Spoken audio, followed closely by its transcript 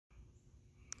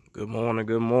Good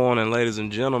morning, ladies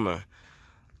and gentlemen.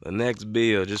 The next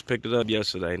bill, just picked it up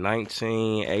yesterday.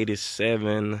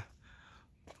 1987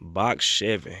 box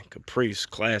Chevy Caprice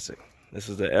Classic. This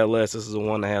is the LS. This is the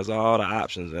one that has all the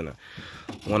options in it.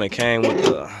 One that came with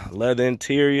the leather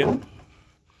interior.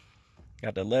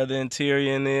 Got the leather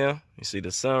interior in there. You see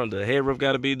the head roof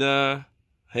got to be done.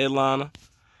 Headliner.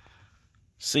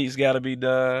 Seats got to be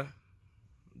done.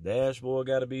 Dashboard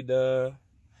got to be done.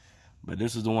 But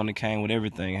this is the one that came with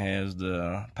everything. It has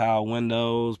the power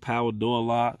windows, power door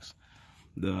locks,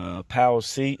 the power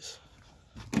seats.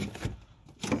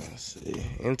 Let's see.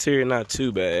 Interior not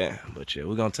too bad, but yeah,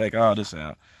 we're gonna take all this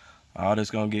out. All this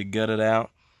gonna get gutted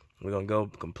out. We're gonna go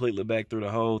completely back through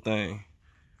the whole thing.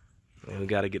 And we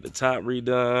gotta get the top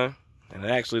redone. And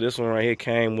actually this one right here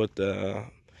came with the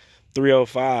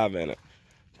 305 in it.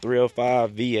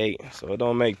 305 V8. So it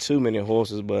don't make too many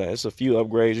horses, but it's a few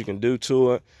upgrades you can do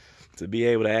to it to be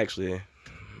able to actually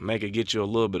make it get you a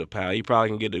little bit of power. You probably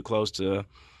can get it close to,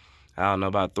 I don't know,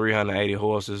 about 380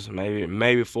 horses,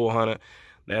 maybe 400.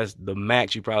 That's the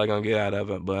max you probably gonna get out of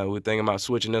it. But we're thinking about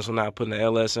switching this one out, putting the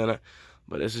LS in it.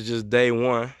 But this is just day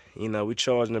one. You know, we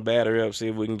charging the battery up, see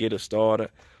if we can get it started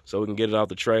so we can get it off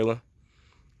the trailer.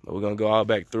 But we're gonna go all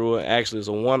back through it. Actually, it's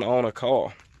a one-owner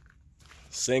car.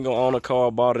 Single owner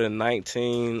car, bought it in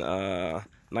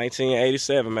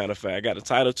 1987, matter of fact. I got the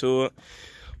title to it.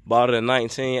 Bought it in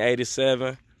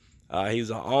 1987. He's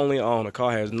the only owner. The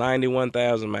car has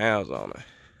 91,000 miles on it.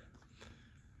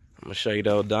 I'm gonna show you the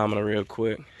odometer real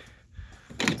quick.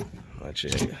 Let's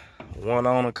check it. One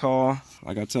owner car.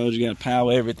 Like I told you, you got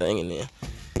power, everything in there.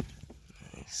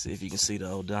 Let's see if you can see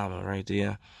the odometer right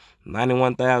there.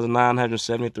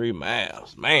 91,973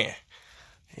 miles. Man,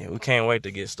 yeah, we can't wait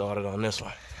to get started on this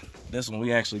one. This one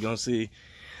we actually gonna see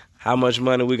how much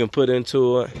money we can put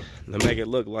into it to make it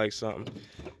look like something.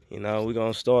 You know, we're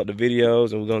gonna start the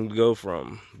videos and we're gonna go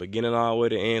from beginning all the way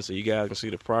to end so you guys can see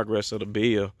the progress of the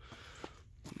build.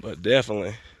 But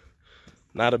definitely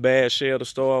not a bad shell to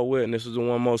start with, and this is the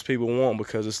one most people want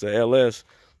because it's the LS,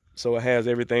 so it has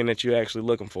everything that you're actually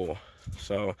looking for.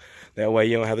 So that way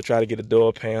you don't have to try to get the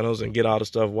door panels and get all the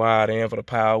stuff wired in for the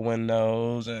power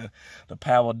windows and the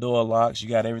power door locks. You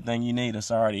got everything you need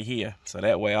that's already here. So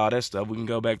that way all that stuff, we can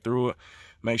go back through it,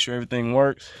 make sure everything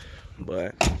works.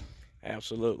 But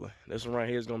absolutely, this one right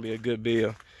here is going to be a good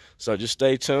build. So just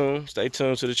stay tuned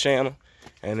to the channel,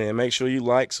 and then make sure you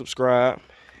like, subscribe,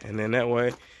 and then that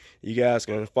way you guys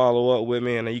can follow up with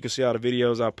me and then you can see all the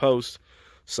videos I post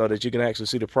so that you can actually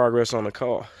see the progress on the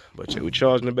car. But yeah, we're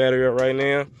charging the battery up right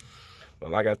now. But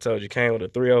like I told you, came with a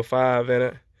 305 in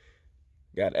it.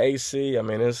 Got AC. I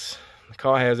mean, the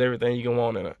car has everything you can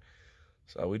want in it.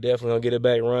 So we definitely gonna get it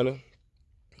back running.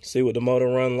 See what the motor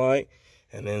run like.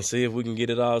 And then see if we can get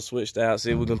it all switched out.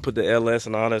 See if we can put the LS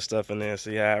and all that stuff in there and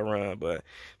see how it runs. But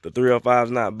the 305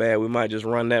 is not bad. We might just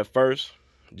run that first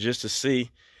just to see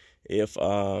if you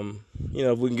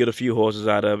know, if we can get a few horses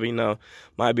out of it. You know,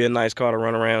 might be a nice car to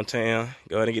run around town.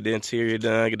 Go ahead and get the interior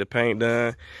done, get the paint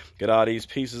done, get all these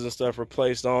pieces and stuff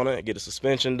replaced on it, get the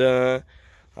suspension done,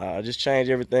 just change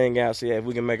everything out, see if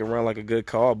we can make it run like a good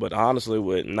car. But honestly,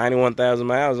 with 91,000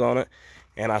 miles on it,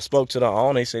 and I spoke to the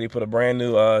owner, he said he put a brand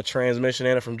new transmission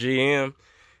in it from GM,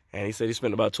 and he said he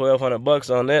spent about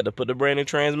 $1,200 on that to put the brand new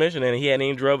transmission in, and he hadn't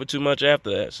even drove it too much after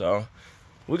that. So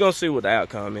we're going to see what the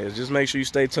outcome is. Just make sure you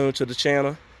stay tuned to the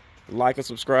channel, like and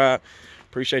subscribe.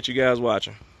 Appreciate you guys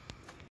watching.